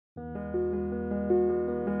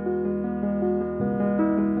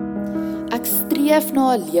Ek streef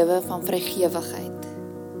na 'n lewe van vrygewigheid.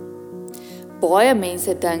 Baie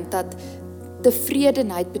mense dink dat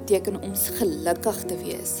tevredenheid beteken om gelukkig te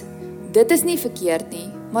wees. Dit is nie verkeerd nie,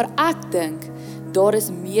 maar ek dink daar is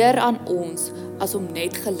meer aan ons as om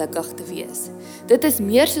net gelukkig te wees. Dit is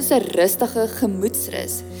meer soos 'n rustige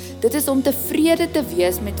gemoedsrus. Dit is om tevrede te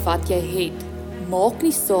wees met wat jy het. Maak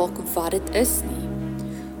nie saak wat dit is nie.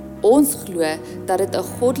 Ons glo dat dit 'n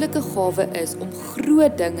goddelike gawe is om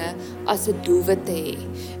groot dinge as 'n doelwit te hê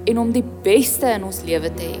en om die beste in ons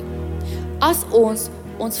lewe te hê. As ons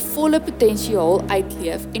volle potensiaal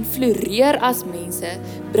uitleef en floreer as mense,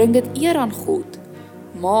 bring dit eer aan God.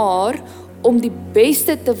 Maar om die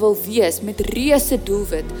beste te wil wees met reuse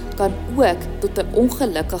doelwit kan ook tot 'n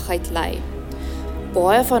ongelukkigheid lei.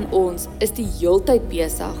 Baie van ons is die heeltyd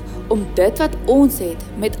besig om dit wat ons het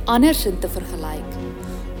met ander sin te vergelyk.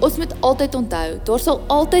 Ons moet altyd onthou, daar sal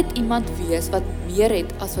altyd iemand wees wat meer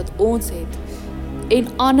het as wat ons het en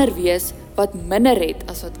ander wees wat minder het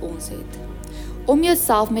as wat ons het. Om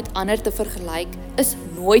jouself met ander te vergelyk is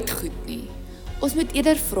nooit goed nie. Ons moet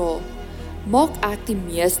eerder vra, maak ek die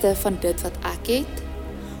meeste van dit wat ek het?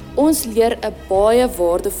 Ons leer 'n baie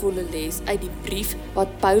waardevolle les uit die brief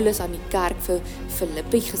wat Paulus aan die kerk vir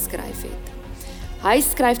Filippi geskryf het. Hy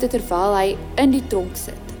skryf dit terwyl hy in die tronk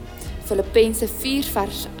sit. Filippense 4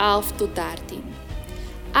 vers 11 tot 13.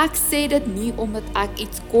 Ek sê dit nie omdat ek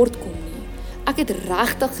iets kort kom nie. Ek het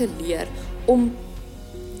regtig geleer om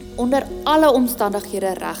onder alle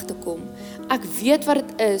omstandighede reg te kom. Ek weet wat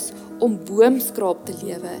dit is om boomskraap te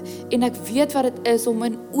lewe en ek weet wat dit is om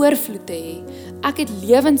in oorvloed te hê. Ek het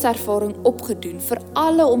lewenservaring opgedoen vir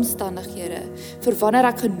alle omstandighede, vir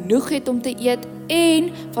wanneer ek genoeg het om te eet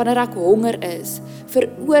en wanneer ek honger is, vir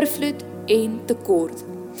oorvloed en tekort.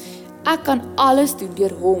 Ek kan alles doen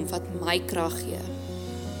deur hom wat my krag gee.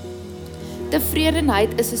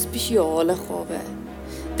 Tevredenheid is 'n spesiale gawe.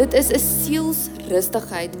 Dit is 'n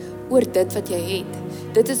sielsrustigheid oor dit wat jy het.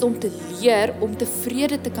 Dit is om te leer om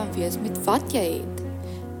tevrede te kan wees met wat jy het.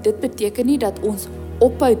 Dit beteken nie dat ons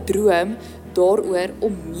ophou droom daaroor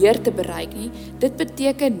om meer te bereik nie. Dit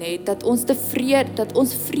beteken net dat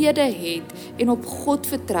ons vrede het en op God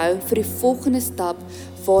vertrou vir die volgende stap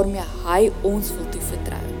waarmee hy ons wil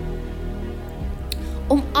toevertrou.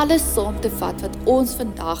 Om alles saam te vat wat ons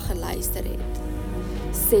vandag geluister het,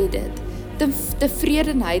 sê dit,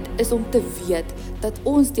 tevredenheid is om te weet dat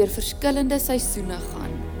ons deur verskillende seisoene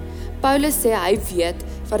gaan. Paulus sê hy weet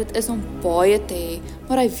wat dit is om baie te hê,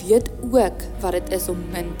 maar hy weet ook wat dit is om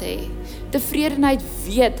min te hê. Tevredenheid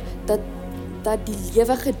weet dat die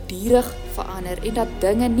lewe gedurig verander en dat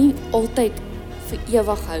dinge nie altyd vir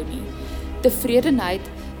ewig hou nie.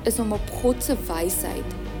 Tevredenheid is om op God se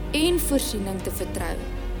wysheid en voorsiening te vertrou.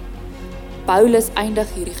 Paulus eindig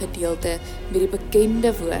hierdie gedeelte met die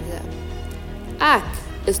bekende woorde: Ek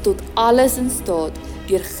is tot alles in staat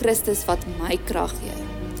deur Christus wat my krag gee.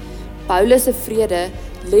 Paulus se vrede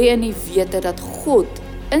lê in die wete dat God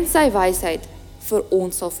in sy wysheid vir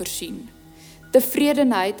ons sal voorsien.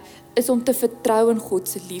 Tevredenheid is om te vertrou in God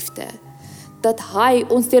se liefde, dat hy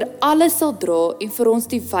ons deur alles sal dra en vir ons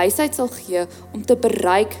die wysheid sal gee om te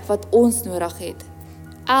bereik wat ons nodig het,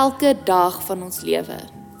 elke dag van ons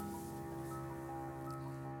lewe.